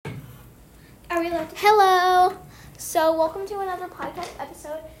we allowed to? Hello. So welcome to another podcast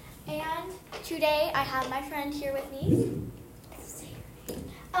episode. And today I have my friend here with me.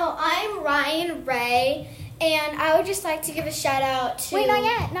 Oh, I'm Ryan Ray, and I would just like to give a shout out to... Wait, not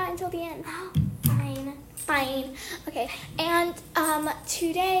yet. Not until the end. Oh, fine. Okay. And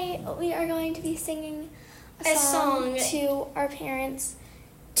today we are going to be singing A song. to our parents.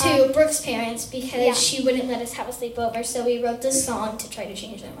 To Brooke's parents, because Yeah. she wouldn't let us have a sleepover, so we wrote this song to try to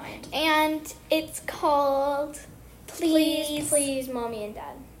change their mind. And it's called Please, Mommy and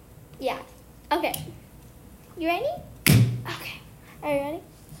Dad. Yeah. Okay. You ready? Okay. Are you ready?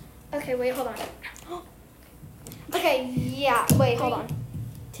 Okay, wait, hold on. Okay, yeah, wait, hold on.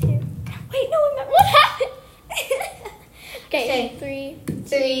 2. Wait, no, what happened? Okay. 3.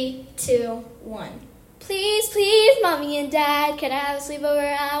 3, 2, 1. Please, Mommy and Dad, can I have a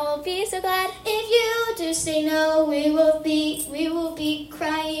sleepover? I will be so glad. If you do say no, we will be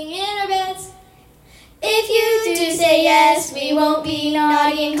crying in our beds. If you do say yes, we won't be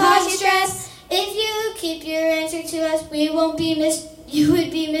naughty and cause you stress. If you keep your answer to us, we won't be you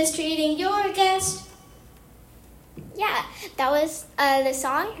would be mistreating your guest. Yeah, that was the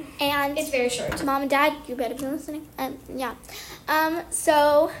song, and It's very short. Mom and Dad, you better be listening. Yeah.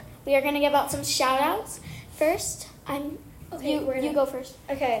 So we are gonna give out some shout outs. First, you go first.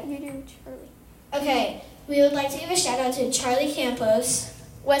 Okay. You do Charlie. Okay. We would like to give a shout out to Charlie Campos,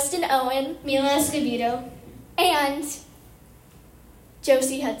 Weston Owen, Mila Escobedo, and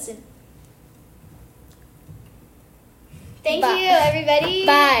Josie Hudson. Thank Bye. you, everybody.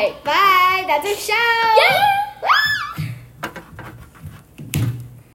 Bye. Bye. That's our show. Yeah!